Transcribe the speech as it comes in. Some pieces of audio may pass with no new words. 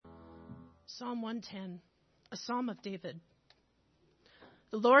Psalm 110, a psalm of David.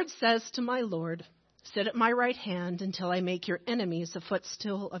 The Lord says to my Lord, sit at my right hand until I make your enemies a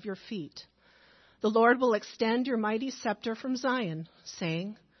footstool of your feet. The Lord will extend your mighty scepter from Zion,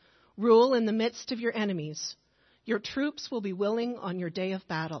 saying, rule in the midst of your enemies. Your troops will be willing on your day of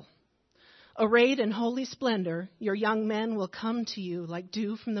battle. Arrayed in holy splendor, your young men will come to you like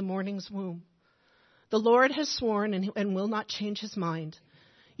dew from the morning's womb. The Lord has sworn and will not change his mind.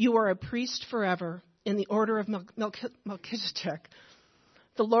 You are a priest forever in the order of Melchizedek.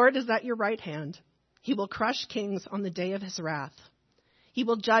 The Lord is at your right hand. He will crush kings on the day of his wrath. He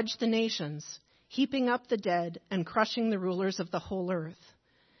will judge the nations, heaping up the dead and crushing the rulers of the whole earth.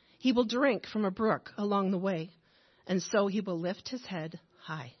 He will drink from a brook along the way, and so he will lift his head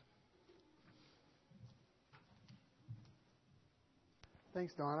high.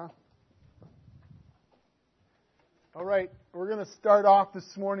 Thanks, Donna. All right, we're going to start off this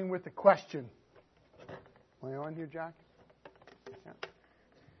morning with a question. Am I on here, Jack? Yeah.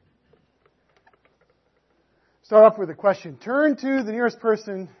 Start off with a question. Turn to the nearest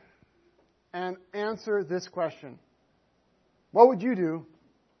person and answer this question. What would you do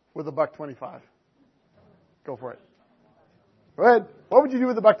with a $1.25? Go for it. Go ahead. What would you do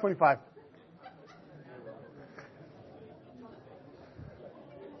with a $1.25?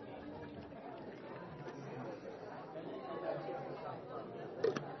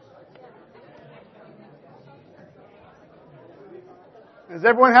 Has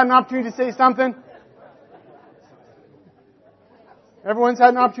everyone had an opportunity to say something? Everyone's had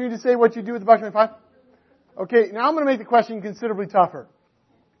an opportunity to say what you do with the $1.25? Okay, now I'm going to make the question considerably tougher.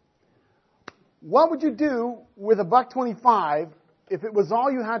 What would you do with a $1.25 if it was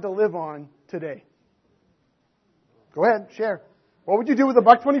all you had to live on today? Go ahead, share. What would you do with a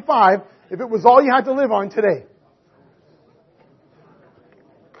 $1.25 if it was all you had to live on today?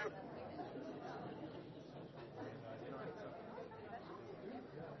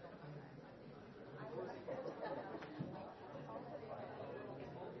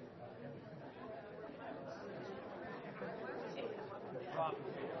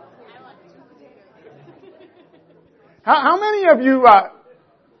 How many of you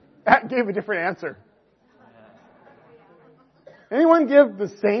gave a different answer? Anyone give the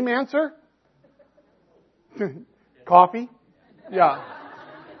same answer? Coffee? Yeah.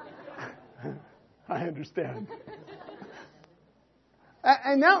 I understand.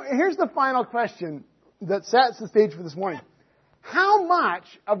 And now, here's the final question that sets the stage for this morning. How much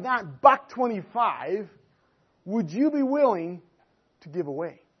of that $1.25 would you be willing to give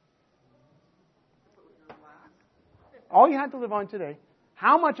away? All you had to live on today,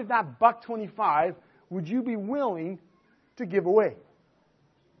 how much of that $1.25 would you be willing to give away?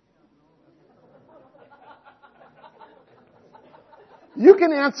 You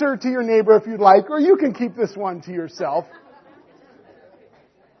can answer to your neighbor if you'd like, or you can keep this one to yourself.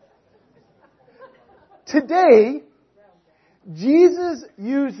 Today, Jesus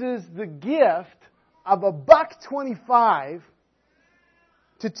uses the gift of a $1.25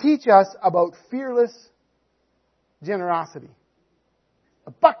 to teach us about fearless generosity.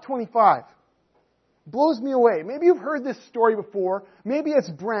 A $1.25 blows me away. Maybe you've heard this story before. Maybe it's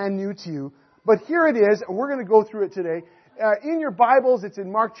brand new to you. But here it is, and we're going to go through it today. In your Bibles, it's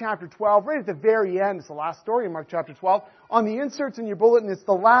in Mark chapter 12, right at the very end. It's the last story in Mark chapter 12. On the inserts in your bulletin, it's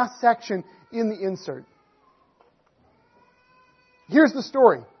the last section in the insert. Here's the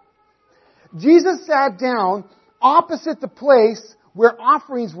story. Jesus sat down opposite the place where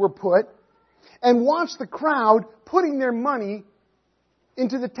offerings were put and watched the crowd putting their money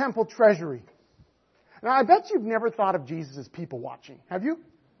into the temple treasury. Now, I bet you've never thought of Jesus as people watching. Have you?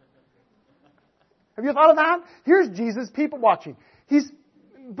 Have you thought of that? Here's Jesus people watching.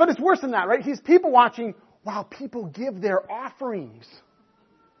 But it's worse than that, right? He's people watching while people give their offerings.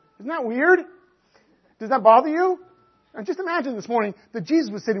 Isn't that weird? Does that bother you? And just imagine this morning that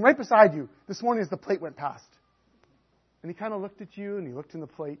Jesus was sitting right beside you this morning as the plate went past. And he kind of looked at you, and he looked in the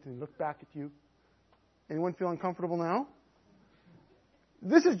plate, and he looked back at you. Anyone feel uncomfortable now?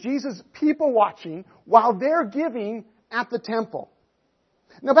 This is Jesus people watching while they're giving at the temple.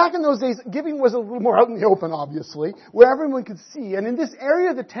 Now, back in those days, giving was a little more out in the open, obviously, where everyone could see. And in this area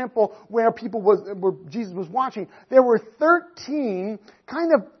of the temple where Jesus was watching, there were 13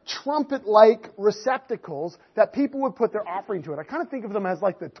 kind of trumpet-like receptacles that people would put their offering to it. I kind of think of them as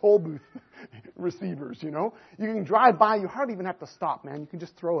like the toll booth receivers, you know. You can drive by, you hardly even have to stop, man. You can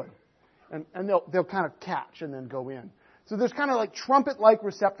just throw it. And they'll kind of catch and then go in. So there's kind of like trumpet-like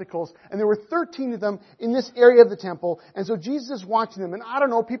receptacles, and there were 13 of them in this area of the temple. And so Jesus is watching them, and I don't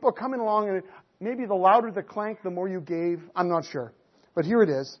know, people are coming along, and maybe the louder the clank, the more you gave. I'm not sure. But here it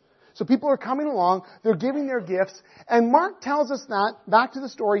is. So people are coming along, they're giving their gifts, and Mark tells us that, back to the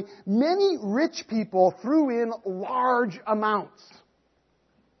story, many rich people threw in large amounts.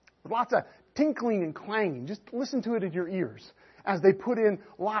 Lots of tinkling and clanging. Just listen to it in your ears as they put in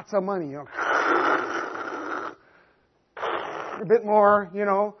lots of money. A bit more,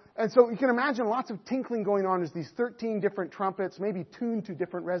 And so you can imagine lots of tinkling going on as these 13 different trumpets, maybe tuned to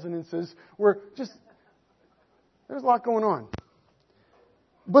different resonances, where just, there's a lot going on.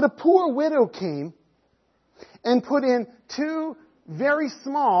 But a poor widow came and put in 2 very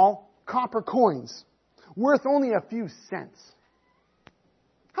small copper coins, worth only a few cents.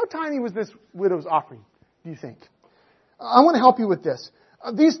 How tiny was this widow's offering, do you think? I want to help you with this.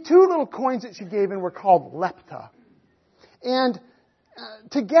 These 2 little coins that she gave in were called lepta. And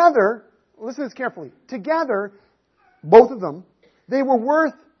together, listen to this carefully, together, both of them, they were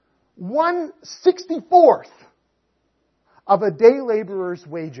worth 1/64th of a day laborer's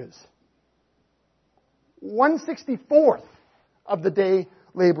wages. 1/64th of the day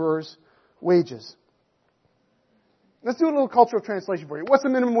laborer's wages. Let's do a little cultural translation for you. What's the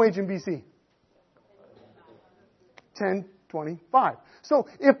minimum wage in BC? $10.25. So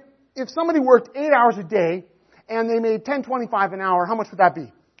if somebody worked 8 hours a day and they made $10.25 an hour, how much would that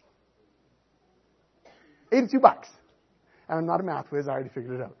be? $82. And I'm not a math whiz, I already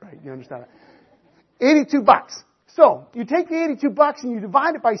figured it out, right? You understand that? $82. So, you take the $82 and you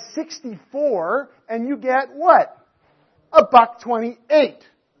divide it by 64 and you get what? $1.28.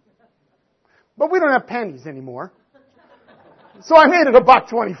 But we don't have pennies anymore. So I made it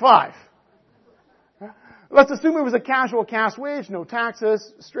 $1.25. Let's assume it was a casual cash wage, no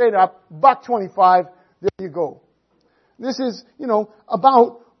taxes, straight up, $1.25. There you go. This is,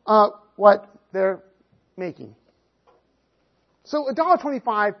 about what they're making. So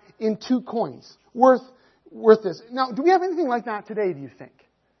 $1.25 in 2 coins, worth this. Now, do we have anything like that today, do you think?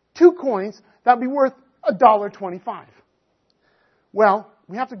 2 coins, that would be worth $1.25. Well,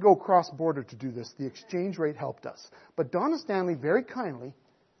 we have to go cross-border to do this. The exchange rate helped us. But Donna Stanley very kindly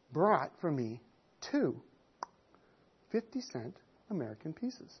brought for me 2 50-cent American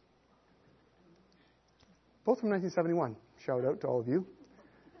pieces. Both from 1971. Shout out to all of you.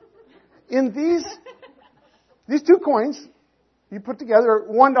 In these 2 coins, you put together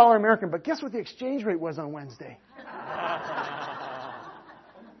 $1 American, but guess what the exchange rate was on Wednesday?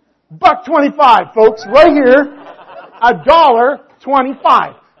 $1.25, folks, right here.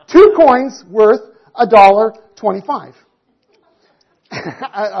 $1.25. 2 coins worth $1.25.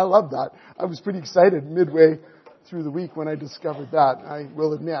 I love that. I was pretty excited midway through the week when I discovered that, I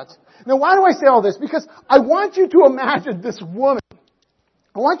will admit. Now, why do I say all this? Because I want you to imagine this woman.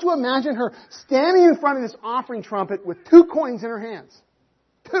 I want you to imagine her standing in front of this offering trumpet with 2 coins in her hands.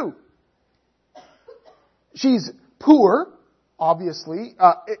 2. She's poor, obviously.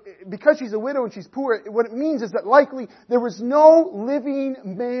 Because she's a widow and she's poor, what it means is that likely there was no living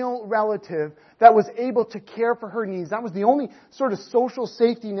male relative that was able to care for her needs. That was the only sort of social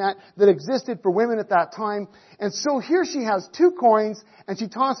safety net that existed for women at that time. And so here she has 2 coins and she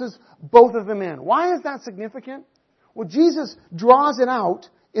tosses both of them in. Why is that significant? Well, Jesus draws it out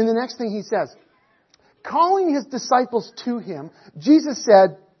in the next thing he says. Calling his disciples to him, Jesus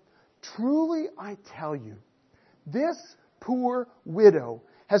said, "Truly I tell you, this poor widow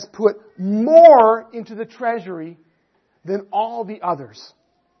has put more into the treasury than all the others."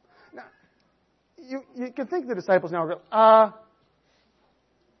 Now, you can think the disciples now go,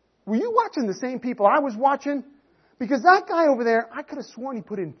 were you watching the same people I was watching? Because that guy over there, I could have sworn he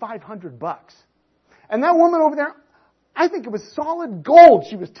put in $500. And that woman over there, I think it was solid gold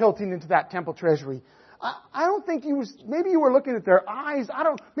she was tilting into that temple treasury. I don't think maybe you were looking at their eyes.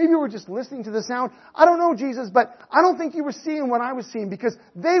 Maybe you were just listening to the sound. I don't know, Jesus, but I don't think you were seeing what I was seeing because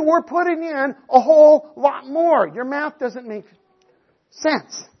they were putting in a whole lot more. Your math doesn't make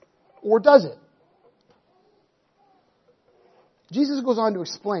sense. Or does it? Jesus goes on to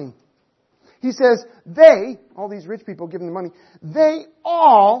explain. He says, all these rich people giving the money, they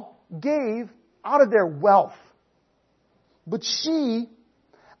all gave out of their wealth. But she,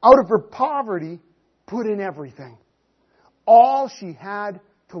 out of her poverty, put in everything. All she had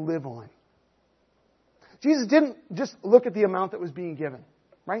to live on. Jesus didn't just look at the amount that was being given,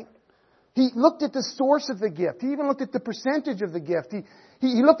 right? He looked at the source of the gift. He even looked at the percentage of the gift.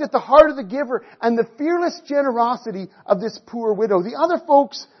 He looked at the heart of the giver and the fearless generosity of this poor widow. The other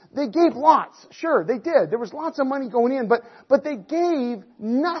folks, they gave lots. Sure, they did. There was lots of money going in, but they gave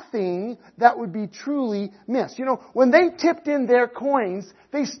nothing that would be truly missed. When they tipped in their coins,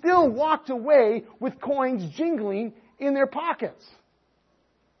 they still walked away with coins jingling in their pockets.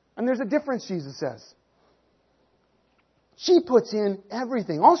 And there's a difference, Jesus says. She puts in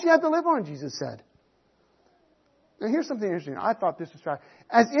everything. All she had to live on, Jesus said. Now here's something interesting. I thought this was tragic.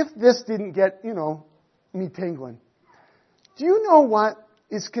 As if this didn't get, me tingling. Do you know what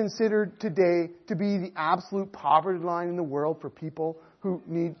is considered today to be the absolute poverty line in the world for people who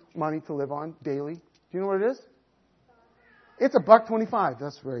need money to live on daily? Do you know what it is? It's $1.25.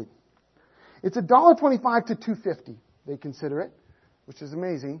 That's right. It's $1.25 to $2.50. They consider it, which is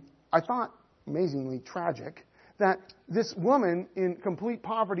amazing. I thought amazingly tragic that this woman in complete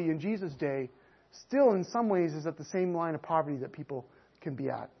poverty in Jesus' day still in some ways is at the same line of poverty that people can be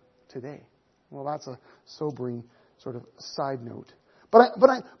at today. Well, that's a sobering sort of side note. But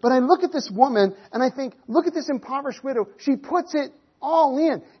I look at this woman and I think, look at this impoverished widow. She puts it all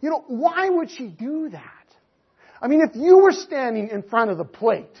in. Why would she do that? I mean, if you were standing in front of the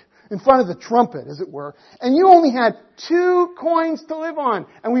plate, in front of the trumpet, as it were, and you only had 2 coins to live on,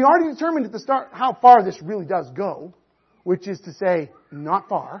 and we already determined at the start how far this really does go, which is to say, not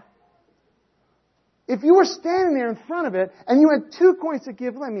far. If you were standing there in front of it, and you had 2 coins to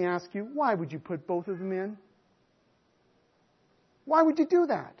give, let me ask you, why would you put both of them in? Why would you do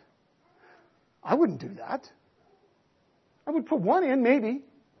that? I wouldn't do that. I would put one in, maybe.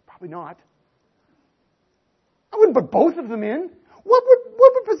 Probably not. I wouldn't put both of them in. What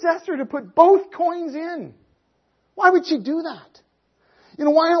would possess her to put both coins in? Why would she do that?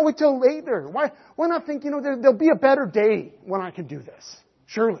 Why not wait till later? Why not think, there'll be a better day when I can do this?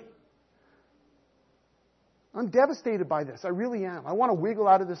 Surely. I'm devastated by this. I really am. I want to wiggle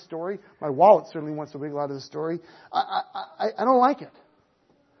out of this story. My wallet certainly wants to wiggle out of this story. I don't like it.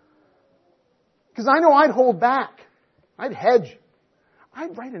 Because I know I'd hold back. I'd hedge.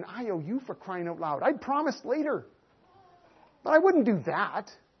 I'd write an IOU for crying out loud. I'd promise later. But I wouldn't do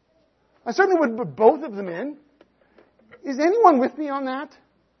that. I certainly wouldn't put both of them in. Is anyone with me on that?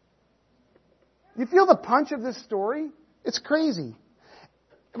 You feel the punch of this story? It's crazy.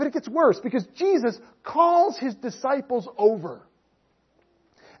 But it gets worse because Jesus calls his disciples over.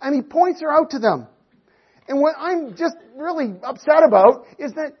 And he points her out to them. And what I'm just really upset about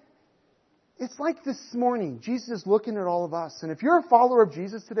is that it's like this morning. Jesus is looking at all of us. And if you're a follower of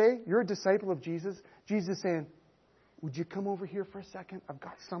Jesus today, you're a disciple of Jesus, Jesus is saying, would you come over here for a second? I've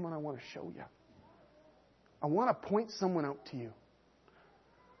got someone I want to show you. I want to point someone out to you.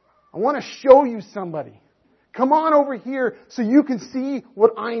 I want to show you somebody. Come on over here so you can see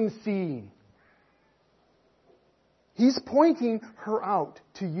what I'm seeing. He's pointing her out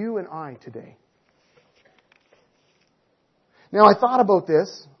to you and I today. Now, I thought about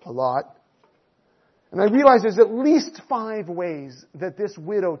this a lot. And I realize there's at least 5 ways that this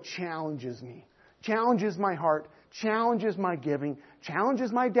widow challenges me. Challenges my heart. Challenges my giving.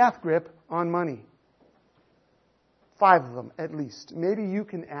 Challenges my death grip on money. 5 of them, at least. Maybe you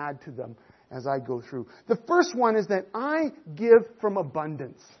can add to them as I go through. The first one is that I give from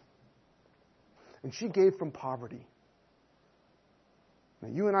abundance. And she gave from poverty. Now,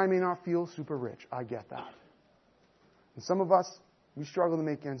 you and I may not feel super rich. I get that. And some of us, we struggle to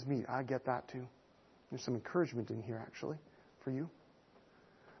make ends meet. I get that too. There's some encouragement in here, actually, for you.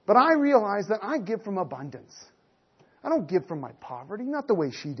 But I realize that I give from abundance. I don't give from my poverty, not the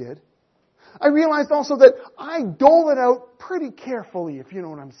way she did. I realized also that I dole it out pretty carefully, if you know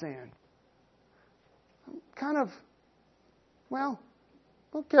what I'm saying. Kind of, well,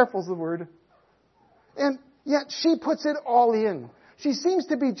 careful's the word. And yet she puts it all in. She seems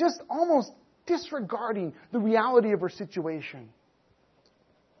to be just almost disregarding the reality of her situation.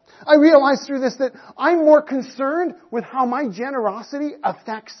 I realize through this that I'm more concerned with how my generosity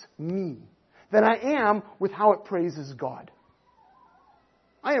affects me than I am with how it praises God.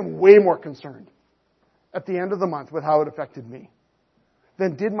 I am way more concerned at the end of the month with how it affected me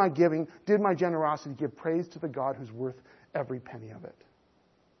than did my giving, did my generosity give praise to the God who's worth every penny of it.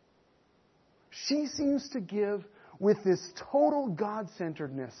 She seems to give with this total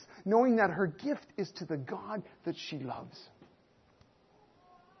God-centeredness, knowing that her gift is to the God that she loves.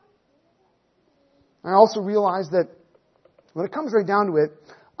 I also realize that when it comes right down to it,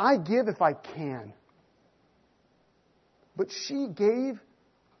 I give if I can. But she gave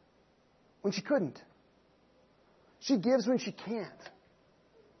when she couldn't. She gives when she can't.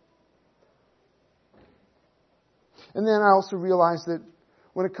 And then I also realize that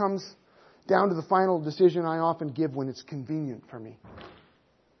when it comes down to the final decision, I often give when it's convenient for me.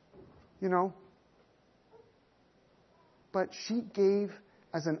 You know? But she gave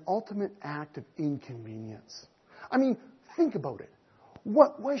as an ultimate act of inconvenience. I mean, think about it.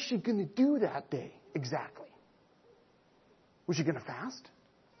 What was she going to do that day exactly? Was she going to fast?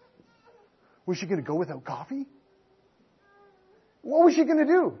 Was she going to go without coffee? What was she going to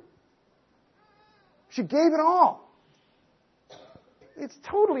do? She gave it all. It's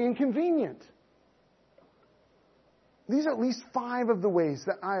totally inconvenient. These are at least 5 of the ways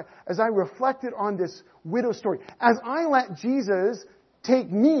that as I reflected on this widow story, as I let Jesus take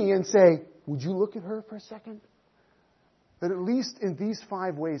me and say, would you look at her for a second? That at least in these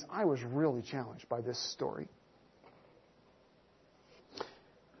 5 ways, I was really challenged by this story.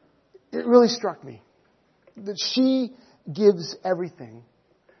 It really struck me that she gives everything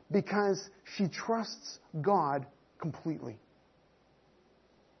because she trusts God completely.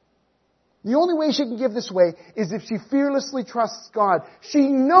 The only way she can give this way is if she fearlessly trusts God. She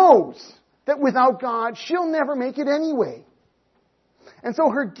knows that without God, she'll never make it anyway. And so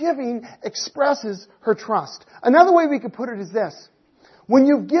her giving expresses her trust. Another way we could put it is this. When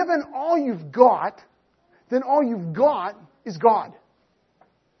you've given all you've got, then all you've got is God.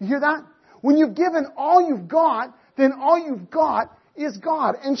 You hear that? When you've given all you've got, then all you've got is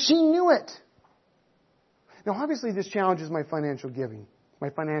God. And she knew it. Now obviously this challenges my financial giving, my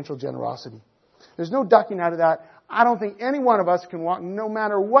financial generosity. There's no ducking out of that. I don't think any one of us can walk, no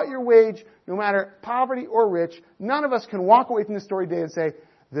matter what your wage, no matter poverty or rich, none of us can walk away from this story today and say,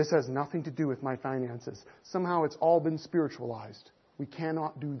 this has nothing to do with my finances. Somehow it's all been spiritualized. We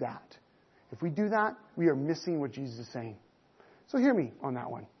cannot do that. If we do that, we are missing what Jesus is saying. So hear me on that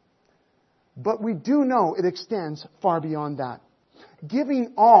one. But we do know it extends far beyond that.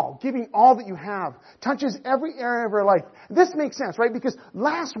 Giving all that you have, touches every area of our life. This makes sense, right? Because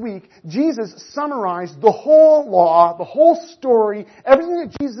last week, Jesus summarized the whole law, the whole story, everything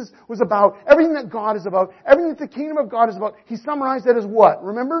that Jesus was about, everything that God is about, everything that the kingdom of God is about. He summarized it as what?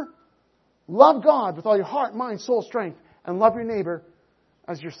 Remember? Love God with all your heart, mind, soul, strength, and love your neighbor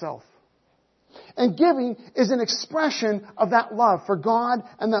as yourself. And giving is an expression of that love for God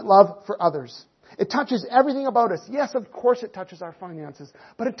and that love for others. It touches everything about us. Yes, of course it touches our finances,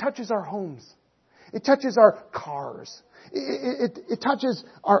 but it touches our homes. It touches our cars. It touches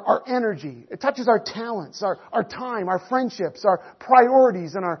our energy. It touches our talents, our time, our friendships, our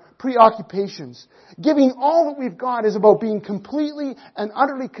priorities, and our preoccupations. Giving all that we've got is about being completely and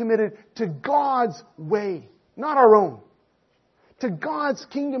utterly committed to God's way, not our own. To God's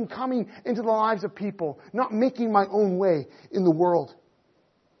kingdom coming into the lives of people, not making my own way in the world.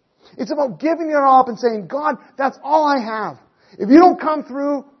 It's about giving it all up and saying, God, that's all I have. If you don't come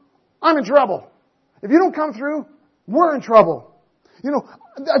through, I'm in trouble. If you don't come through, we're in trouble.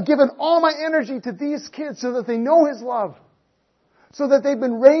 I've given all my energy to these kids so that they know His love. So that they've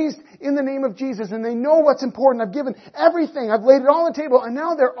been raised in the name of Jesus and they know what's important. I've given everything. I've laid it all on the table and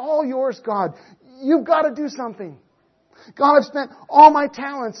now they're all yours, God. You've got to do something. God, I've spent all my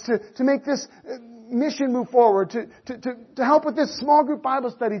talents to make this mission move forward, to help with this small group Bible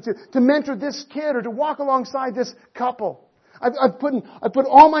study, to mentor this kid or to walk alongside this couple. I've put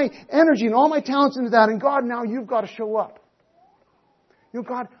all my energy and all my talents into that, and God, now you've got to show up.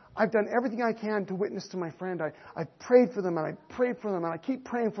 God, I've done everything I can to witness to my friend. I prayed for them and I prayed for them and I keep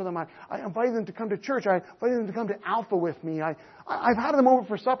praying for them. I invited them to come to church. I invited them to come to Alpha with me. I've had them over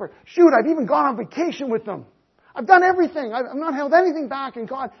for supper. Shoot, I've even gone on vacation with them. I've done everything. I've not held anything back. And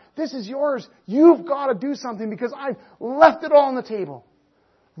God, this is yours. You've got to do something because I've left it all on the table.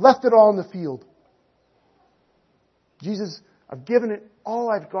 Left it all in the field. Jesus, I've given it all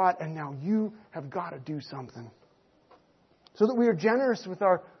I've got and now you have got to do something. So that we are generous with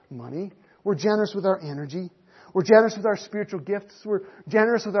our money. We're generous with our energy. We're generous with our spiritual gifts. We're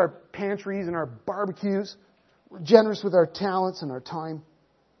generous with our pantries and our barbecues. We're generous with our talents and our time.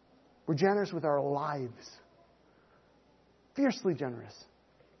 We're generous with our lives. Fiercely generous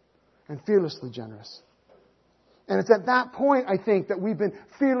and fearlessly generous. And it's at that point, I think, that we've been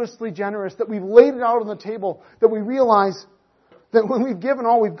fearlessly generous, that we've laid it out on the table, that we realize that when we've given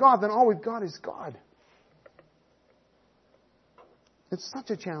all we've got, then all we've got is God. It's such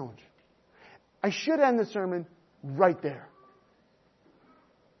a challenge. I should end the sermon right there.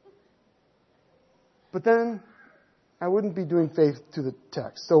 But then I wouldn't be doing faith to the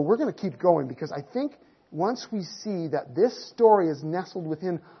text. So we're going to keep going because I think once we see that this story is nestled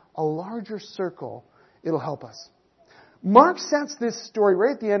within a larger circle, it'll help us. Mark sets this story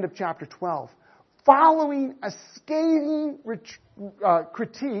right at the end of chapter 12, following a scathing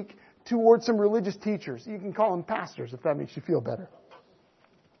critique towards some religious teachers. You can call them pastors if that makes you feel better.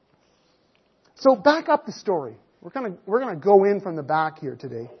 So back up the story. We're going to go in from the back here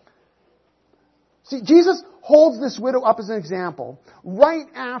today. See, Jesus holds this widow up as an example right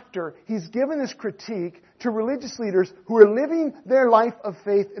after He's given this critique to religious leaders who are living their life of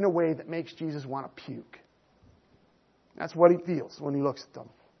faith in a way that makes Jesus want to puke. That's what He feels when He looks at them.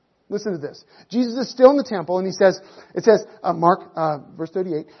 Listen to this. Jesus is still in the temple and it says, Mark verse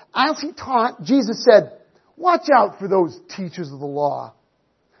 38, as He taught, Jesus said, Watch out for those teachers of the law.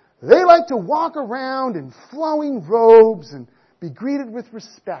 They like to walk around in flowing robes and be greeted with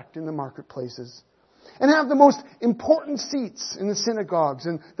respect in the marketplaces, and have the most important seats in the synagogues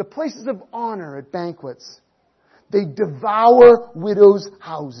and the places of honor at banquets. They devour widows'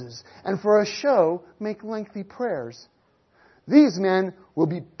 houses, and for a show make lengthy prayers. These men will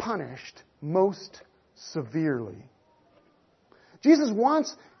be punished most severely. Jesus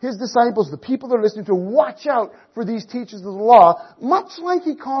wants His disciples, the people that are listening, to watch out for these teachers of the law, much like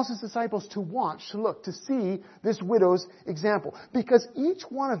He calls His disciples to watch, to look, to see this widow's example. Because each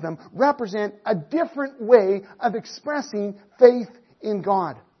one of them represent a different way of expressing faith in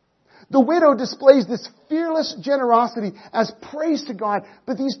God. The widow displays this fearless generosity as praise to God,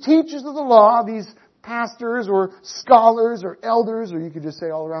 but these teachers of the law, these pastors or scholars or elders, or you could just say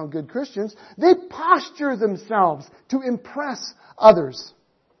all around good Christians, they posture themselves to impress others.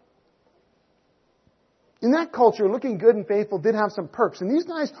 In that culture, looking good and faithful did have some perks. And these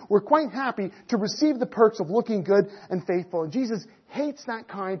guys were quite happy to receive the perks of looking good and faithful. And Jesus hates that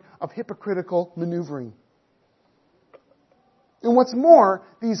kind of hypocritical maneuvering. And what's more,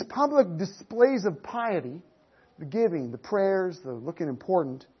 these public displays of piety, the giving, the prayers, the looking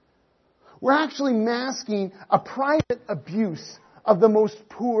important, were actually masking a private abuse of the most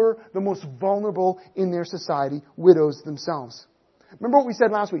poor, the most vulnerable in their society, widows themselves. Remember what we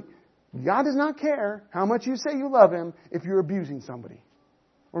said last week? God does not care how much you say you love Him if you're abusing somebody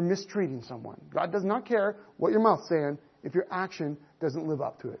or mistreating someone. God does not care what your mouth's saying if your action doesn't live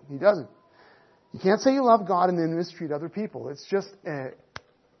up to it. He doesn't. You can't say you love God and then mistreat other people. It's just a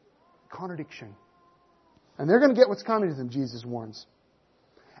contradiction. And they're going to get what's coming to them, Jesus warns.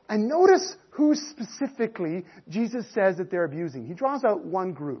 And notice who specifically Jesus says that they're abusing. He draws out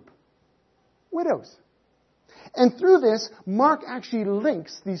one group. Widows. And through this, Mark actually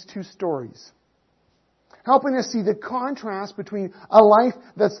links these two stories, helping us see the contrast between a life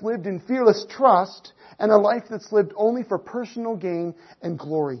that's lived in fearless trust and a life that's lived only for personal gain and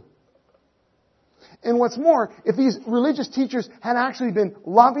glory. And what's more, if these religious teachers had actually been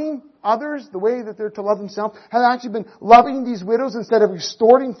loving others the way that they're to love themselves, had actually been loving these widows instead of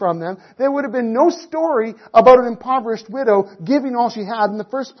extorting from them, there would have been no story about an impoverished widow giving all she had in the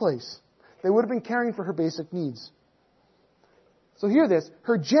first place. They would have been caring for her basic needs. So hear this.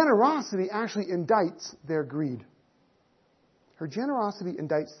 Her generosity actually indicts their greed. Her generosity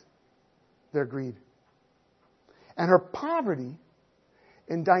indicts their greed. And her poverty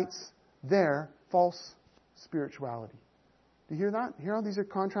indicts their false spirituality. Do you hear that? Hear how these are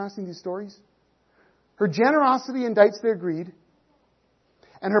contrasting, these stories? Her generosity indicts their greed,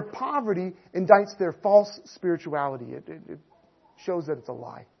 and her poverty indicts their false spirituality. It shows that it's a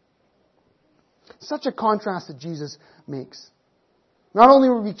lie. Such a contrast that Jesus makes. Not only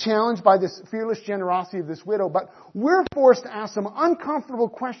will we be challenged by this fearless generosity of this widow, but we're forced to ask some uncomfortable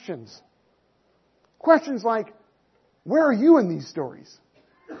questions. Questions like, where are you in these stories?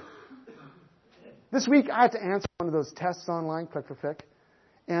 This week I had to answer one of those tests online, Click for Fic,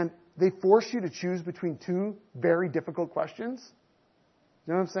 and they force you to choose between two very difficult questions.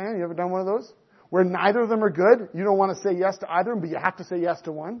 You know what I'm saying? You ever done one of those? Where neither of them are good. You don't want to say yes to either of them, but you have to say yes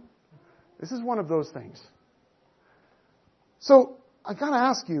to one. This is one of those things. So, I gotta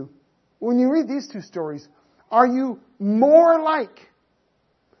ask you, when you read these two stories, are you more like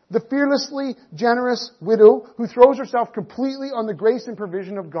the fearlessly generous widow who throws herself completely on the grace and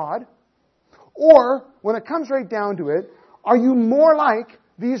provision of God? Or, when it comes right down to it, are you more like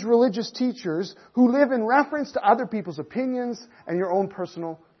these religious teachers who live in reference to other people's opinions and your own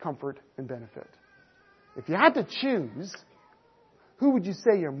personal comfort and benefit? If you had to choose, who would you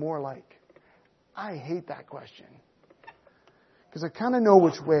say you're more like? I hate that question. Because I kind of know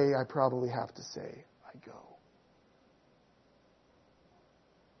which way I probably have to say I go.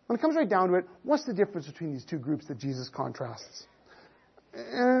 When it comes right down to it, what's the difference between these two groups that Jesus contrasts?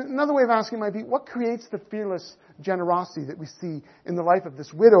 And another way of asking might be, what creates the fearless generosity that we see in the life of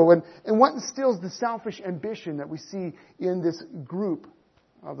this widow? And what instills the selfish ambition that we see in this group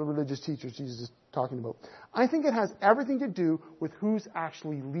of the religious teachers Jesus is talking about? I think it has everything to do with who's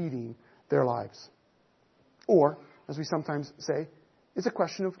actually leading their lives. Or, as we sometimes say, it's a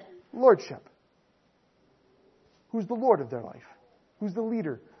question of lordship. Who's the Lord of their life? Who's the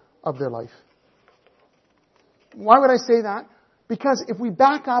leader of their life? Why would I say that? Because if we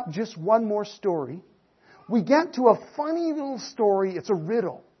back up just one more story, we get to a funny little story, it's a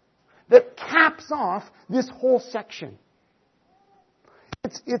riddle, that caps off this whole section.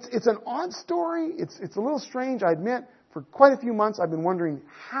 It's an odd story, it's a little strange, I admit. For quite a few months I've been wondering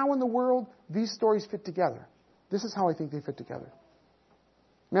how in the world these stories fit together. This is how I think they fit together.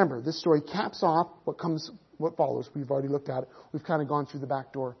 Remember, this story caps off what follows. We've already looked at it. We've kind of gone through the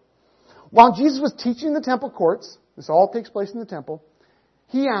back door. While Jesus was teaching in the temple courts, this all takes place in the temple,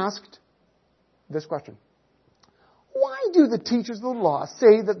 he asked this question. Why do the teachers of the law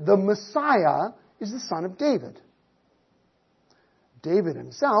say that the Messiah is the son of David? David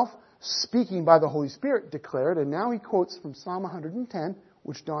himself, speaking by the Holy Spirit, declared, and now he quotes from Psalm 110,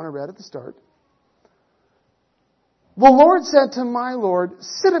 which Donna read at the start. The Lord said to my Lord,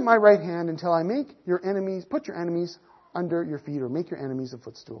 sit at my right hand until I put your enemies under your feet, or make your enemies a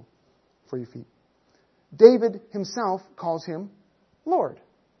footstool for your feet. David himself calls him Lord.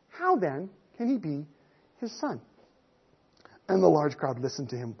 How then can he be his son? And the large crowd listened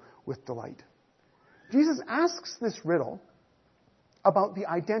to him with delight. Jesus asks this riddle about the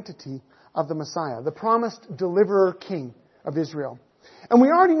identity of the Messiah, the promised deliverer king of Israel. And we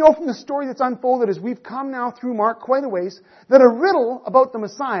already know from the story that's unfolded as we've come now through Mark quite a ways, that a riddle about the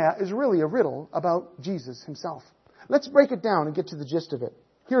Messiah is really a riddle about Jesus himself. Let's break it down and get to the gist of it.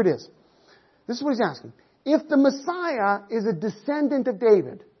 Here it is. This is what he's asking. If the Messiah is a descendant of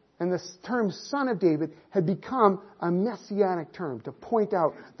David, and the term son of David had become a messianic term to point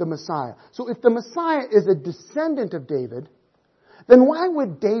out the Messiah. So if the Messiah is a descendant of David, then why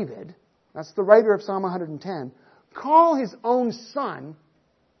would David, that's the writer of Psalm 110, call his own son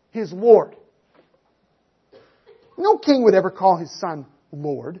his Lord? No king would ever call his son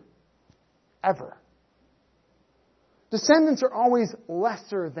Lord. Ever. Descendants are always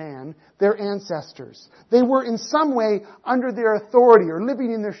lesser than their ancestors. They were in some way under their authority or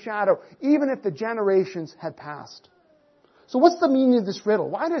living in their shadow, even if the generations had passed. So what's the meaning of this riddle?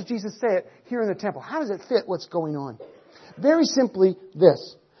 Why does Jesus say it here in the temple? How does it fit what's going on? Very simply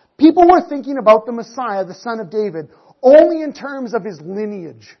this. People were thinking about the Messiah, the son of David, only in terms of his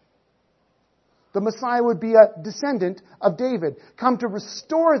lineage. The Messiah would be a descendant of David, come to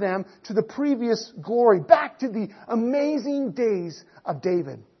restore them to the previous glory, back to the amazing days of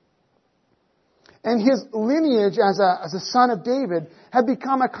David. And his lineage as a son of David had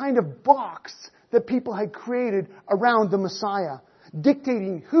become a kind of box that people had created around the Messiah,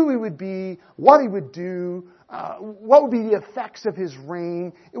 dictating who he would be, what he would do, what would be the effects of his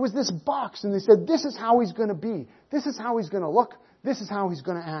reign. It was this box, and they said, this is how he's going to be. This is how he's going to look. This is how he's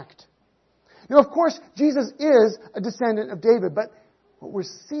going to act. Now, of course, Jesus is a descendant of David, but what we're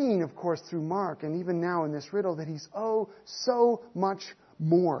seeing, of course, through Mark, and even now in this riddle, that he's, so much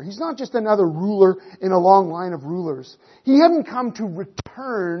more. He's not just another ruler in a long line of rulers. He hadn't come to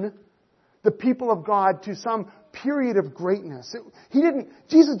return the people of God to some period of greatness.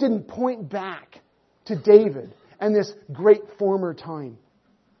 Jesus didn't point back to David and this great former time.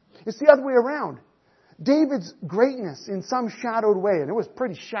 It's the other way around. David's greatness in some shadowed way, and it was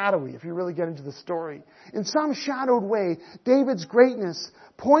pretty shadowy if you really get into the story. In some shadowed way, David's greatness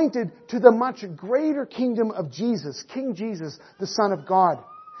pointed to the much greater kingdom of Jesus, King Jesus, the Son of God.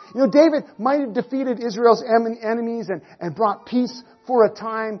 You know, David might have defeated Israel's enemies and brought peace for a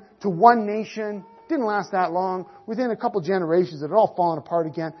time to one nation. Didn't last that long. Within a couple generations, it had all fallen apart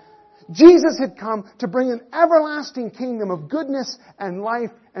again. Jesus had come to bring an everlasting kingdom of goodness and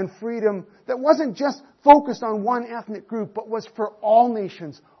life and freedom that wasn't just focused on one ethnic group, but was for all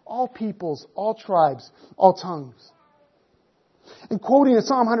nations, all peoples, all tribes, all tongues. And quoting in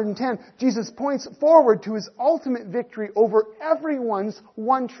Psalm 110, Jesus points forward to his ultimate victory over everyone's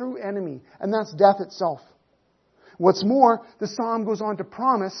one true enemy, and that's death itself. What's more, the psalm goes on to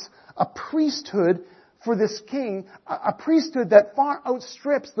promise a priesthood for this king, a priesthood that far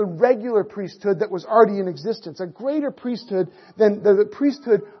outstrips the regular priesthood that was already in existence, a greater priesthood than the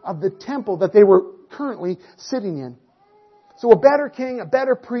priesthood of the temple that they were currently sitting in. So a better king, a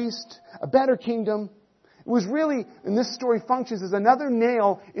better priest, a better kingdom. It was really, and this story functions as another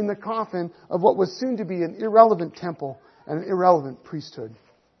nail in the coffin of what was soon to be an irrelevant temple and an irrelevant priesthood.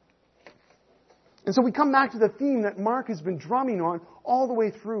 And so we come back to the theme that Mark has been drumming on all the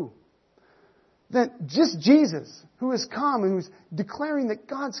way through. That just Jesus, who has come and who's declaring that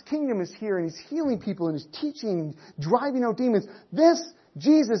God's kingdom is here and He's healing people and He's teaching, driving out demons. This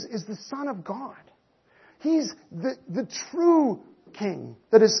Jesus is the Son of God. He's the true King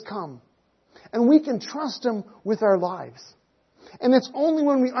that has come. And we can trust Him with our lives. And it's only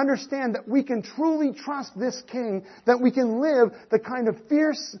when we understand that we can truly trust this King that we can live the kind of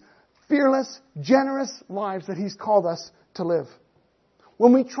fierce, fearless, generous lives that He's called us to live.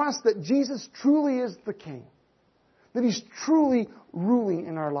 When we trust that Jesus truly is the King, that He's truly ruling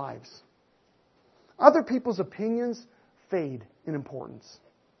in our lives. Other people's opinions fade in importance.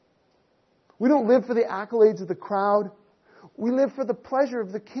 We don't live for the accolades of the crowd. We live for the pleasure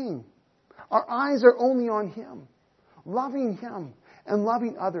of the King. Our eyes are only on Him, loving Him, and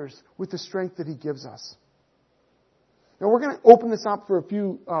loving others with the strength that He gives us. Now we're going to open this up for a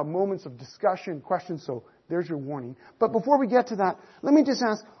few moments of discussion, questions, so there's your warning. But before we get to that, let me just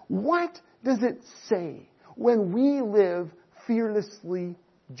ask, what does it say when we live fearlessly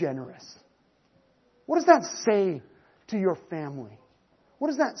generous? What does that say to your family? What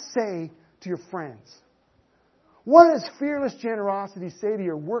does that say to your friends? What does fearless generosity say to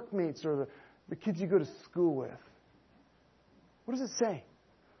your workmates or the kids you go to school with? What does it say?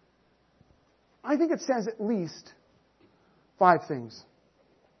 I think it says at least 5 things.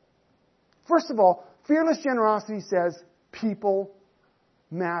 First of all, fearless generosity says people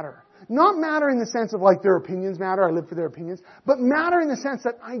matter. Not matter in the sense of like their opinions matter, I live for their opinions, but matter in the sense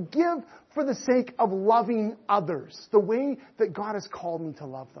that I give for the sake of loving others, the way that God has called me to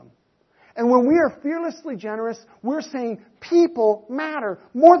love them. And when we are fearlessly generous, we're saying people matter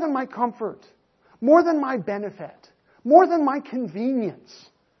more than my comfort, more than my benefit, more than my convenience.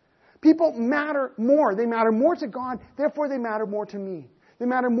 People matter more. They matter more to God, therefore they matter more to me. They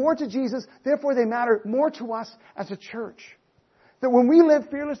matter more to Jesus, therefore they matter more to us as a church. That when we live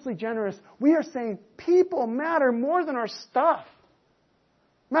fearlessly generous, we are saying people matter more than our stuff,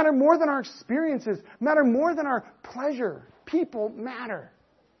 matter more than our experiences, matter more than our pleasure. People matter.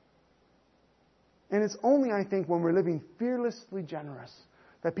 And it's only, I think, when we're living fearlessly generous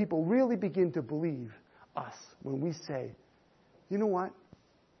that people really begin to believe us when we say, you know what?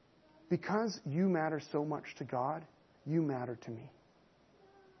 Because you matter so much to God, you matter to me.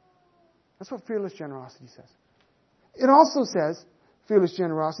 That's what fearless generosity says. It also says, fearless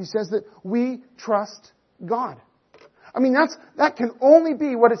generosity says that we trust God. I mean, that can only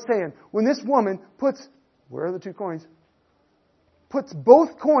be what it's saying. When this woman puts, where are the 2 coins? Puts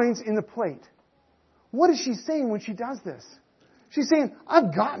both coins in the plate. What is she saying when she does this? She's saying,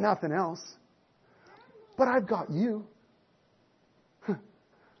 I've got nothing else, but I've got you.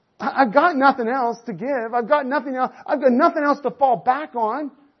 I've got nothing else to give. I've got nothing else. I've got nothing else to fall back on,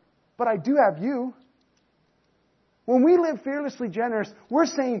 but I do have you. When we live fearlessly generous, we're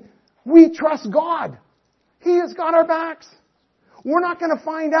saying we trust God. He has got our backs. We're not going to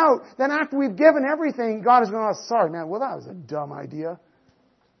find out that after we've given everything, God is going to, sorry man, well that was a dumb idea.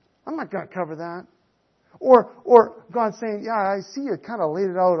 I'm not going to cover that. Or God saying, yeah, I see you kind of laid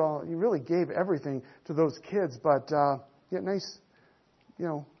it out all, you really gave everything to those kids, but nice,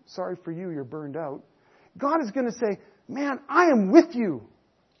 sorry for you, you're burned out. God is going to say, man, I am with you.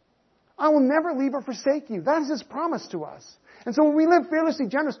 I will never leave or forsake you. That is His promise to us. And so when we live fearlessly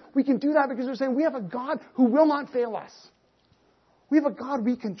generous, we can do that because we're saying we have a God who will not fail us. We have a God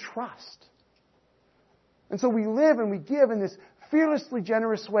we can trust. And so we live and we give in this fearlessly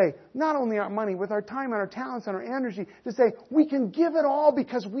generous way, not only our money, with our time and our talents and our energy, to say we can give it all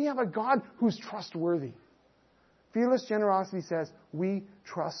because we have a God who's trustworthy. Fearless generosity says we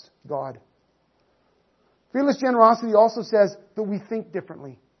trust God. Fearless generosity also says that we think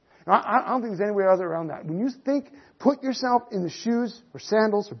differently. Now, I don't think there's any way other around that. When you think, put yourself in the shoes or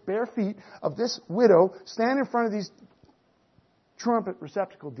sandals or bare feet of this widow, stand in front of these trumpet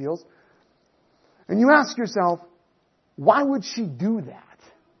receptacle deals, and you ask yourself, why would she do that?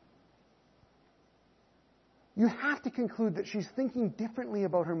 You have to conclude that she's thinking differently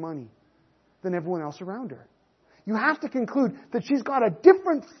about her money than everyone else around her. You have to conclude that she's got a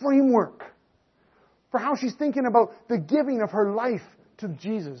different framework for how she's thinking about the giving of her life to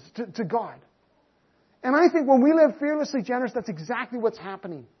Jesus, to God. And I think when we live fearlessly generous, that's exactly what's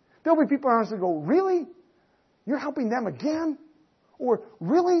happening. There'll be people around us that go, really? You're helping them again? Or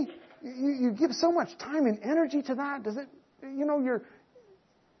really? You give so much time and energy to that? Does it,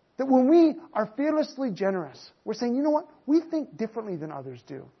 that when we are fearlessly generous, we're saying, you know what? We think differently than others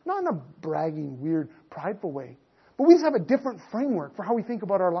do. Not in a bragging, weird, prideful way. But we just have a different framework for how we think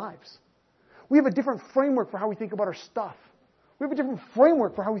about our lives. We have a different framework for how we think about our stuff. We have a different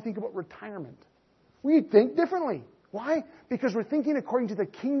framework for how we think about retirement. We think differently. Why? Because we're thinking according to the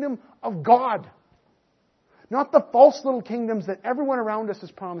kingdom of God. Not the false little kingdoms that everyone around us is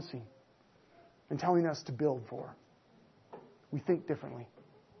promising and telling us to build for. We think differently.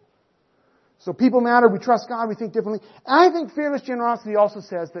 So people matter, we trust God, we think differently. And I think fearless generosity also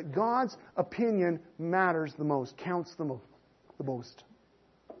says that God's opinion matters the most, counts the most.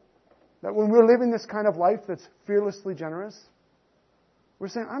 That when we're living this kind of life that's fearlessly generous, we're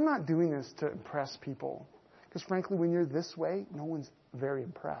saying, I'm not doing this to impress people. Because frankly, when you're this way, no one's very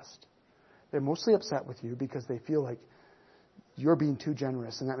impressed. They're mostly upset with you because they feel like you're being too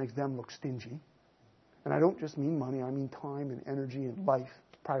generous and that makes them look stingy. And I don't just mean money, I mean time and energy and life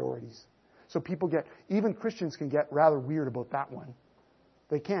priorities. So even Christians can get rather weird about that one.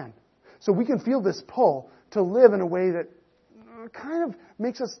 They can. So we can feel this pull to live in a way that kind of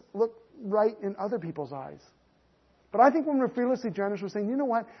makes us look right in other people's eyes. But I think when we're fearlessly generous, we're saying, you know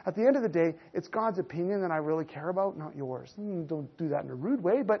what? At the end of the day, it's God's opinion that I really care about, not yours. Don't do that in a rude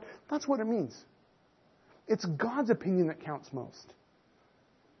way, but that's what it means. It's God's opinion that counts most.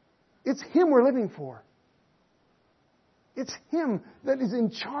 It's Him we're living for. It's Him that is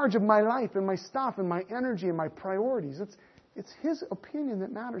in charge of my life and my stuff and my energy and my priorities. It's His opinion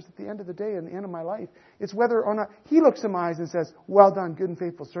that matters at the end of the day and the end of my life. It's whether or not He looks in my eyes and says, well done, good and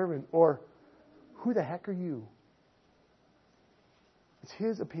faithful servant, or who the heck are you? It's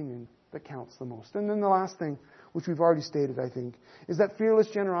His opinion that counts the most. And then the last thing, which we've already stated, I think, is that fearless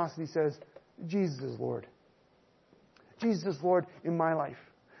generosity says, Jesus is Lord. Jesus is Lord in my life.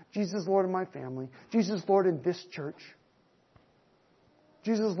 Jesus is Lord in my family. Jesus is Lord in this church.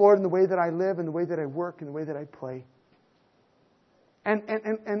 Jesus is Lord in the way that I live, and the way that I work, and the way that I play. And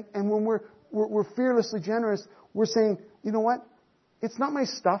when we're fearlessly generous, we're saying, you know what? It's not my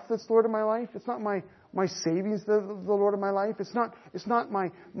stuff that's Lord of my life. It's not my savings that are the Lord of my life. It's not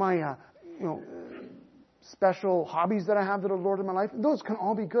my special hobbies that I have that are the Lord of my life. Those can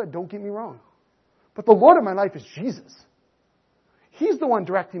all be good. Don't get me wrong. But the Lord of my life is Jesus. He's the one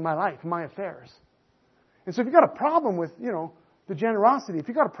directing my life, my affairs. And so if you've got a problem with, the generosity, if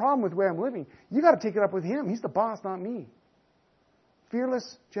you've got a problem with the way I'm living, you've got to take it up with Him. He's the boss, not me.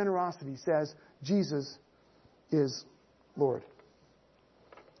 Fearless generosity says Jesus is Lord.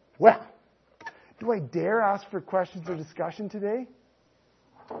 Well, do I dare ask for questions or discussion today?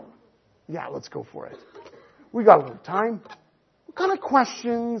 Yeah, let's go for it. We got a little time. What kind of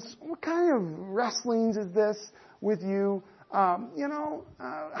questions, what kind of wrestlings is this with you?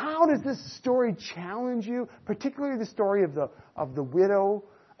 How does this story challenge you? Particularly the story of the widow.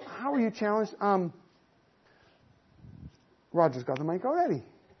 How are you challenged? Roger's got the mic already.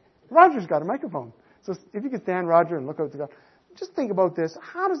 Roger's got a microphone. So if you could stand, Roger, and look out to God. Just think about this.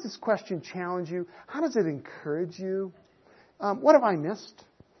 How does this question challenge you? How does it encourage you? What have I missed?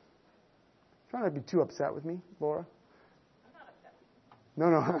 Try not to be too upset with me, Laura.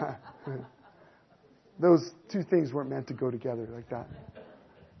 I'm not upset. No. Those two things weren't meant to go together like that.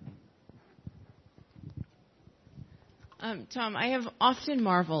 Tom, I have often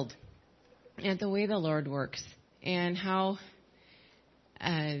marveled at the way the Lord works and how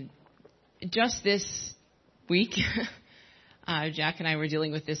just this week, Jack and I were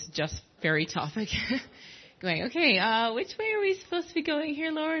dealing with this just very topic. Going, okay, which way are we supposed to be going here,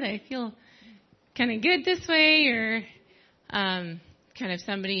 Lord? I feel kind of good this way, or kind of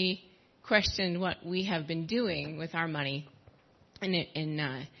somebody questioned what we have been doing with our money,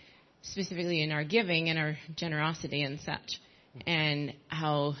 and specifically in our giving and our generosity and such, and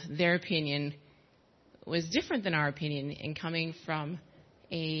how their opinion was different than our opinion, and coming from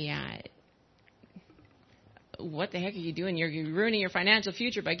a what the heck are you doing? You're ruining your financial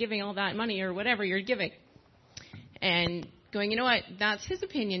future by giving all that money or whatever you're giving. And going, you know what? That's his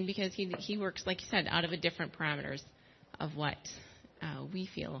opinion, because he works, like you said, out of a different parameters of what we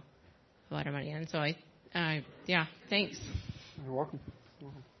feel about our money. And so thanks. You're welcome.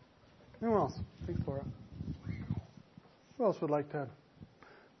 Anyone else? Thanks, Laura. Who else would like to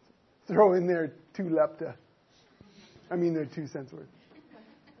throw in their 2 lepta? I mean their 2 cents worth.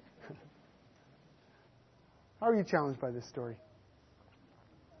 How are you challenged by this story?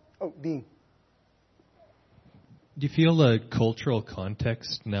 Oh, Dean. Do you feel the cultural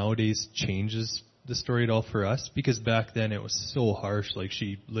context nowadays changes the story at all for us? Because back then it was so harsh, like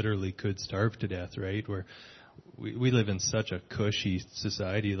she literally could starve to death, right? Where we live in such a cushy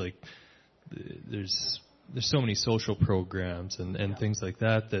society, like there's so many social programs and things like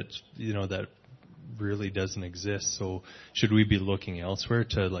that that really doesn't exist. So should we be looking elsewhere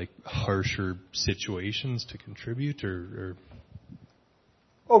to like harsher situations to contribute, or?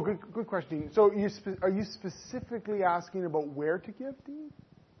 Oh, good question. So are you specifically asking about where to give, Dean?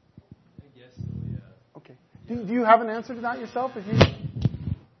 I guess so, yeah. Okay. Do you have an answer to that yourself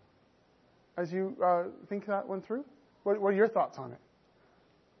as you think that one through? What are your thoughts on it?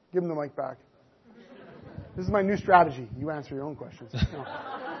 Give him the mic back. This is my new strategy. You answer your own questions.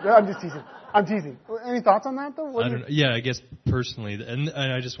 No, I'm just teasing. I'm teasing. Any thoughts on that, though? I don't know. Yeah, I guess personally, and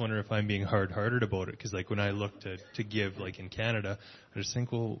I just wonder if I'm being hard-hearted about it, because like when I look to give, like in Canada, I just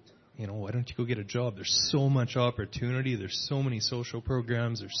think, well, why don't you go get a job? There's so much opportunity. There's so many social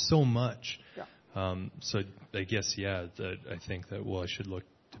programs. There's so much. Yeah. So I guess, that I think that, I should look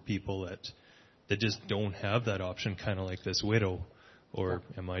to people that just don't have that option, kind of like this widow, or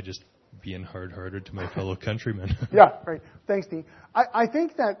am I just being hard-hearted to my fellow countrymen? Yeah, right. Thanks, Dean. I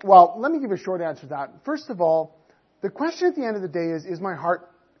think that, let me give a short answer to that. First of all, the question at the end of the day is my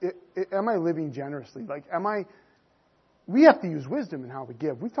heart, am I living generously? Like, am I we have to use wisdom in how we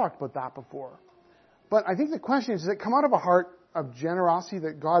give. We've talked about that before. But I think the question is, does it come out of a heart of generosity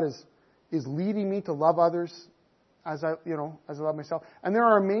that God is leading me to love others as I love myself? And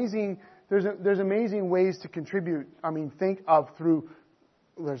there's amazing ways to contribute. I mean,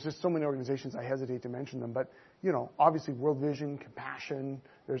 there's just so many organizations, I hesitate to mention them, but, obviously World Vision, Compassion,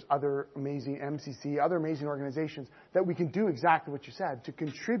 there's other amazing, MCC, other amazing organizations that we can do exactly what you said, to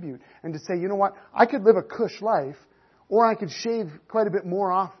contribute and to say, you know what, I could live a cush life, or I could shave quite a bit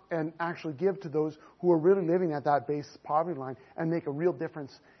more off and actually give to those who are really living at that base poverty line and make a real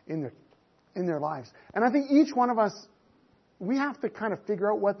difference in their lives. And I think each one of us, we have to kind of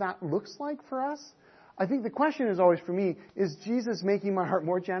figure out what that looks like for us. I think the question is always for me, is Jesus making my heart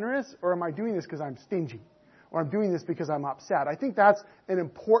more generous, or am I doing this because I'm stingy? Or I'm doing this because I'm upset? I think that's an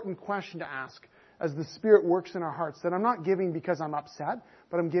important question to ask as the Spirit works in our hearts, that I'm not giving because I'm upset,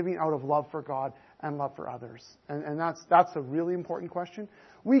 but I'm giving out of love for God and love for others. And that's a really important question.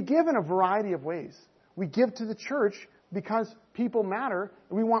 We give in a variety of ways. We give to the church because people matter,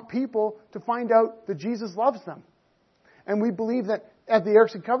 and we want people to find out that Jesus loves them. And we believe that at the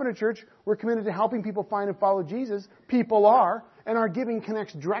Erickson Covenant Church, we're committed to helping people find and follow Jesus. People are, and our giving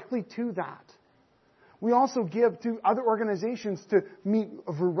connects directly to that. We also give to other organizations to meet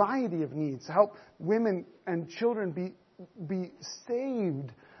a variety of needs, to help women and children be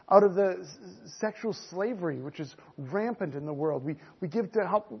saved out of the sexual slavery, which is rampant in the world. We give to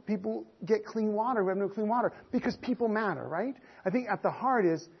help people get clean water. We have no clean water because people matter, right? I think at the heart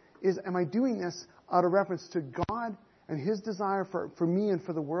is am I doing this out of reference to God and His desire for me and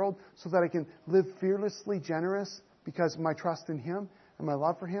for the world, so that I can live fearlessly generous because of my trust in Him and my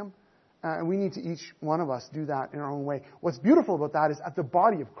love for Him? And we need to, each one of us, do that in our own way. What's beautiful about that is, at the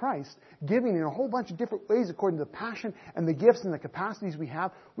body of Christ, giving in a whole bunch of different ways according to the passion and the gifts and the capacities we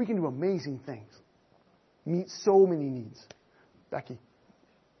have, we can do amazing things. Meet so many needs. Becky?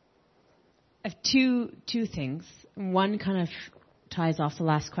 I have two things. One kind of ties off the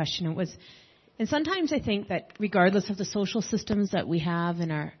last question. And sometimes I think that regardless of the social systems that we have in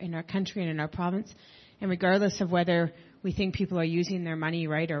our country and in our province, and regardless of whether we think people are using their money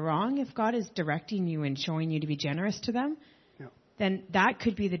right or wrong, if God is directing you and showing you to be generous to them, then that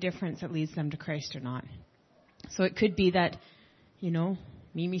could be the difference that leads them to Christ or not. So it could be that,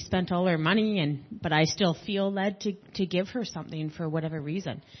 Mimi spent all her money, but I still feel led to give her something for whatever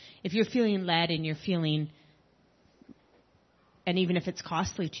reason. If you're feeling led and you're feeling, and even if it's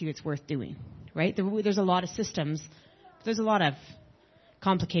costly to you, it's worth doing, right? There's a lot of systems. There's a lot of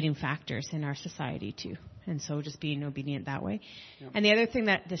complicating factors in our society too. And so just being obedient that way. Yeah. And the other thing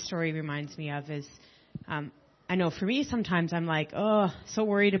that this story reminds me of is, I know for me sometimes I'm like, so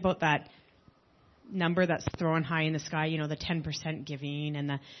worried about that number that's thrown high in the sky, the 10% giving,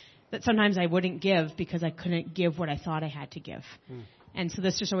 and that sometimes I wouldn't give because I couldn't give what I thought I had to give. And so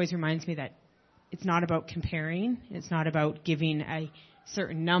this just always reminds me that it's not about comparing. It's not about giving a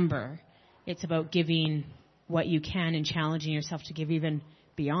certain number. It's about giving what you can and challenging yourself to give even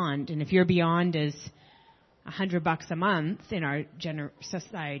beyond. And if your beyond is $100 a month in our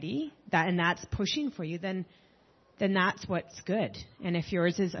society, and that's pushing for you, then that's what's good. And if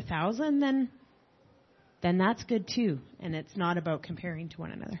yours is 1,000, then that's good too. And it's not about comparing to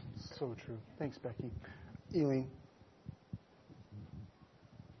one another. So true. Thanks, Becky. Eileen?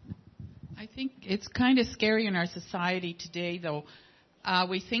 I think it's kind of scary in our society today, though.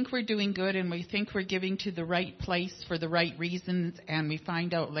 We think we're doing good, and we think we're giving to the right place for the right reasons, and we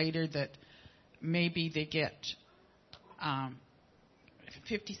find out later that maybe they get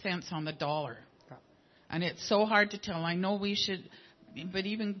 50 cents on the dollar. And it's so hard to tell. I know we should, but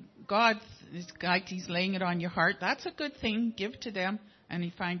even God is like He's laying it on your heart. That's a good thing. Give to them, and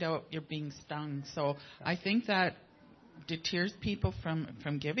you find out you're being stung. So I think that deters people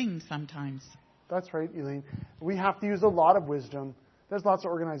from giving sometimes. That's right, Elaine. We have to use a lot of wisdom. There's lots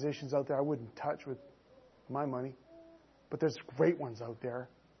of organizations out there I wouldn't touch with my money, but there's great ones out there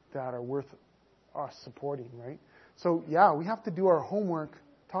that are worth us supporting, right? So, yeah, we have to do our homework,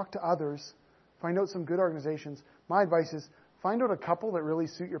 talk to others, find out some good organizations. My advice is find out a couple that really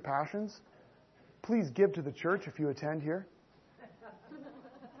suit your passions. Please give to the church if you attend here.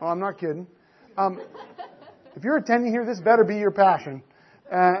 Oh, I'm not kidding. If you're attending here, this better be your passion.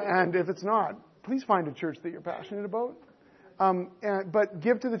 And if it's not, please find a church that you're passionate about. But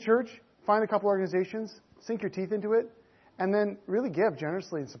give to the church, find a couple organizations, sink your teeth into it, and then really give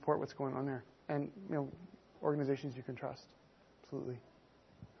generously and support what's going on there. And, organizations you can trust. Absolutely.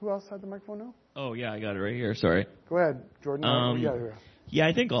 Who else had the microphone now? Oh, yeah, I got it right here. Sorry. Go ahead, Jordan. Yeah,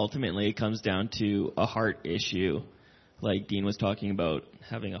 I think ultimately it comes down to a heart issue. Like Dean was talking about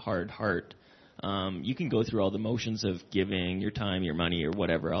having a hard heart. You can go through all the motions of giving your time, your money, or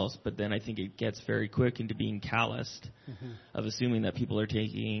whatever else, but then I think it gets very quick into being calloused, of assuming that people are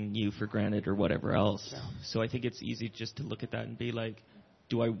taking you for granted or whatever else. Yeah. So I think it's easy just to look at that and be like,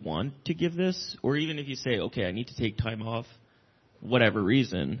 do I want to give this? Or even if you say, okay, I need to take time off, whatever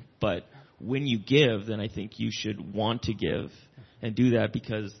reason, but when you give, then I think you should want to give and do that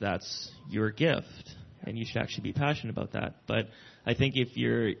because that's your gift, and you should actually be passionate about that. But I think if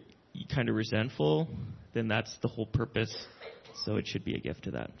you're kind of resentful, then that's the whole purpose. So it should be a gift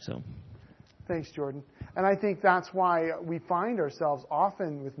to that. So, thanks, Jordan. And I think that's why we find ourselves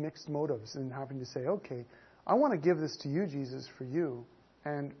often with mixed motives and having to say, okay, I want to give this to you, Jesus, for you,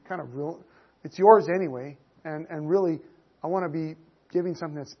 and kind of it's yours anyway, and really I want to be giving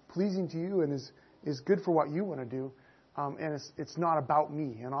something that's pleasing to you and is good for what you want to do, and it's not about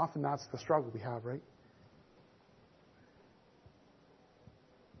me. And often that's the struggle we have, right?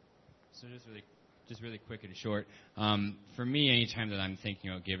 So just really quick and short. For me, anytime that I'm thinking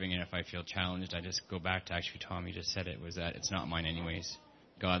about giving and if I feel challenged, I just go back to actually Tommy just said it, was that it's not mine anyways.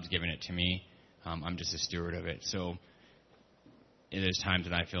 God's given it to me. I'm just a steward of it. So there's times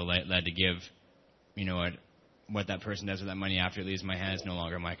that I feel led to give. You know what that person does with that money after it leaves my hands is no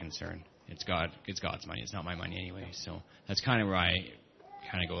longer my concern. It's God's money. It's not my money anyway. So that's kind of where I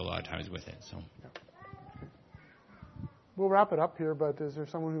kind of go a lot of times with it. So. We'll wrap it up here, but is there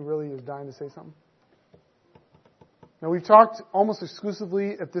someone who really is dying to say something? Now, we've talked almost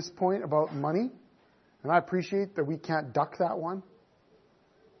exclusively at this point about money, and I appreciate that we can't duck that one.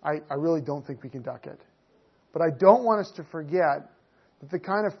 I really don't think we can duck it. But I don't want us to forget that the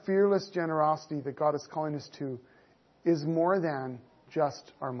kind of fearless generosity that God is calling us to is more than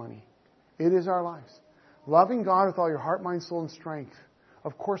just our money. It is our lives. Loving God with all your heart, mind, soul, and strength,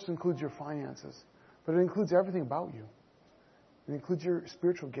 of course, includes your finances, but it includes everything about you. It includes your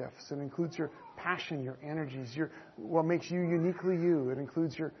spiritual gifts. It includes your passion, your energies, what makes you uniquely you. It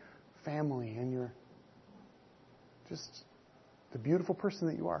includes your family and your just the beautiful person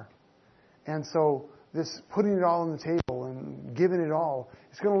that you are. And so this putting it all on the table and giving it all,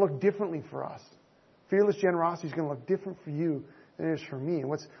 it's going to look differently for us. Fearless generosity is going to look different for you than it is for me. And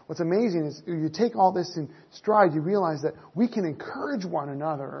what's amazing is you take all this in stride, you realize that we can encourage one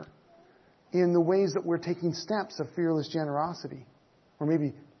another in the ways that we're taking steps of fearless generosity. Or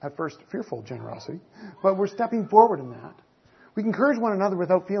maybe at first fearful generosity. But we're stepping forward in that. We can encourage one another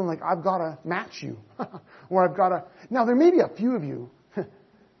without feeling like I've got to match you. Or I've got to... Now, there may be a few of you. It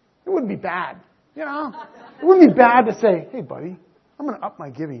wouldn't be bad. You know? It wouldn't be bad to say, hey, buddy, I'm going to up my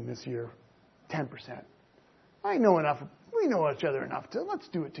giving this year 10%. I know enough. We know each other enough to... Let's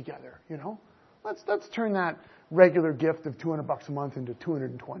do it together, you know? Let's turn that regular gift of $200 a month into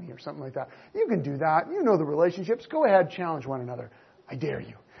 $220 or something like that. You can do that. You know the relationships. Go ahead, challenge one another. I dare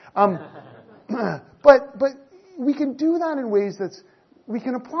you. But we can do that in ways we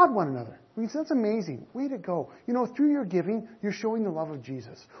can applaud one another. We can say, that's amazing. Way to go. You know, through your giving, you're showing the love of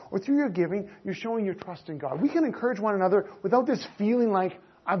Jesus. Or through your giving, you're showing your trust in God. We can encourage one another without this feeling like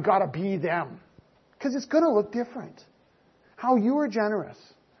I've got to be them. Because it's going to look different. How you are generous.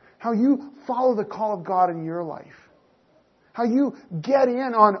 How you follow the call of God in your life. How you get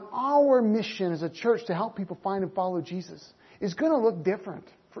in on our mission as a church to help people find and follow Jesus is going to look different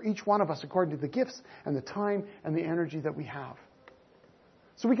for each one of us according to the gifts and the time and the energy that we have.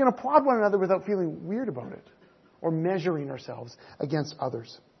 So we can applaud one another without feeling weird about it or measuring ourselves against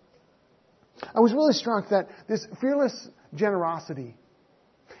others. I was really struck that this fearless generosity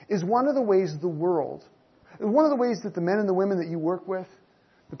is one of the ways the world, one of the ways that the men and the women that you work with,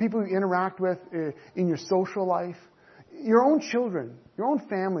 the people you interact with in your social life, your own children, your own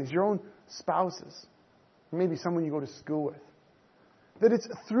families, your own spouses, maybe someone you go to school with, that it's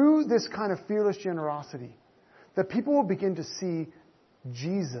through this kind of fearless generosity that people will begin to see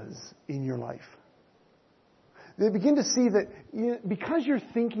Jesus in your life. They begin to see that because you're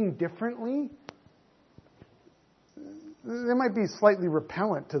thinking differently, they might be slightly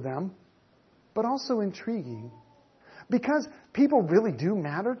repellent to them, but also intriguing. Because people really do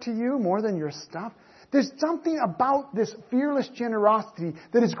matter to you more than your stuff, there's something about this fearless generosity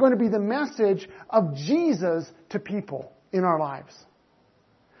that is going to be the message of Jesus to people in our lives.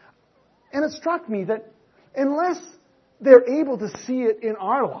 And it struck me that unless they're able to see it in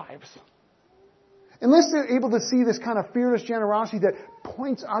our lives, unless they're able to see this kind of fearless generosity that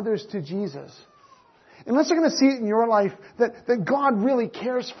points others to Jesus, unless they're going to see it in your life that God really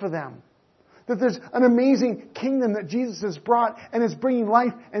cares for them, that there's an amazing kingdom that Jesus has brought and is bringing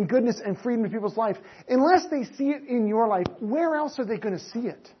life and goodness and freedom to people's life, unless they see it in your life, where else are they going to see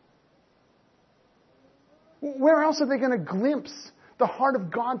it? Where else are they going to glimpse the heart of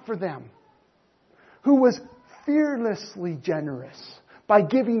God for them? who was fearlessly generous by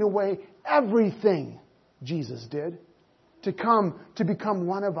giving away everything Jesus did to come to become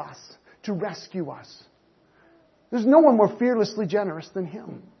one of us, to rescue us. There's no one more fearlessly generous than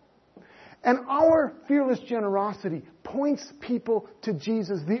Him. And our fearless generosity points people to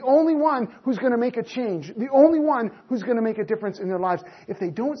Jesus, the only one who's going to make a change, the only one who's going to make a difference in their lives. If they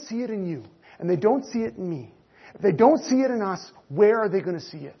don't see it in you, and they don't see it in me, if they don't see it in us, where are they going to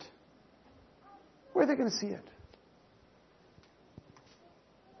see it? Where are they going to see it?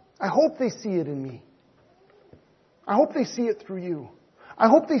 I hope they see it in me. I hope they see it through you. I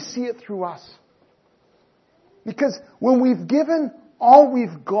hope they see it through us. Because when we've given all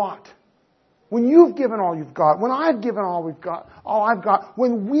we've got, when you've given all you've got, when I've given all I've got,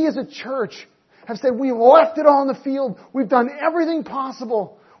 when we as a church have said we've left it all in the field, we've done everything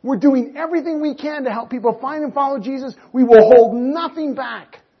possible, we're doing everything we can to help people find and follow Jesus, we will hold nothing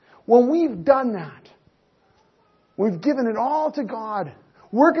back. When we've done that, we've given it all to God,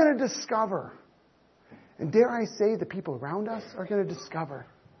 we're going to discover, and dare I say the people around us are going to discover,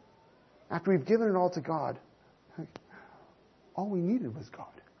 after we've given it all to God, all we needed was God.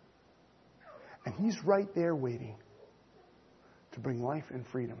 And He's right there waiting to bring life and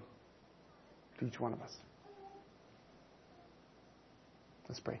freedom to each one of us.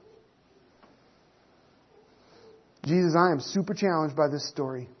 Let's pray. Jesus, I am super challenged by this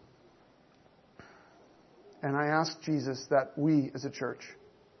story. And I ask Jesus that we as a church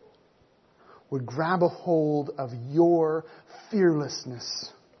would grab a hold of your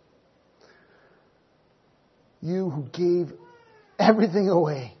fearlessness. You who gave everything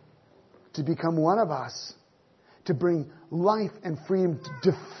away to become one of us, to bring life and freedom,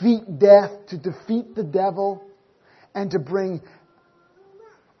 to defeat death, to defeat the devil, and to bring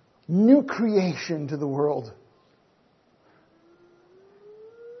new creation to the world.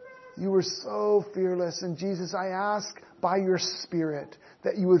 You were so fearless, and Jesus, I ask by your Spirit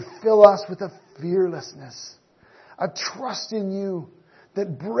that you would fill us with a fearlessness, a trust in you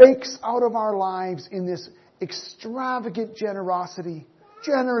that breaks out of our lives in this extravagant generosity.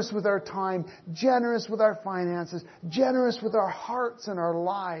 Generous with our time, generous with our finances, generous with our hearts and our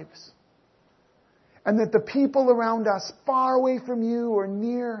lives. And that the people around us, far away from you or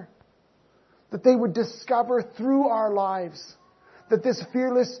near, that they would discover through our lives that this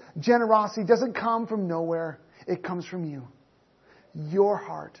fearless generosity doesn't come from nowhere. It comes from you. Your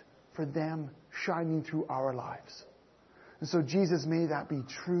heart for them shining through our lives. And so, Jesus, may that be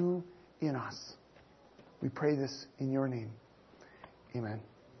true in us. We pray this in your name. Amen.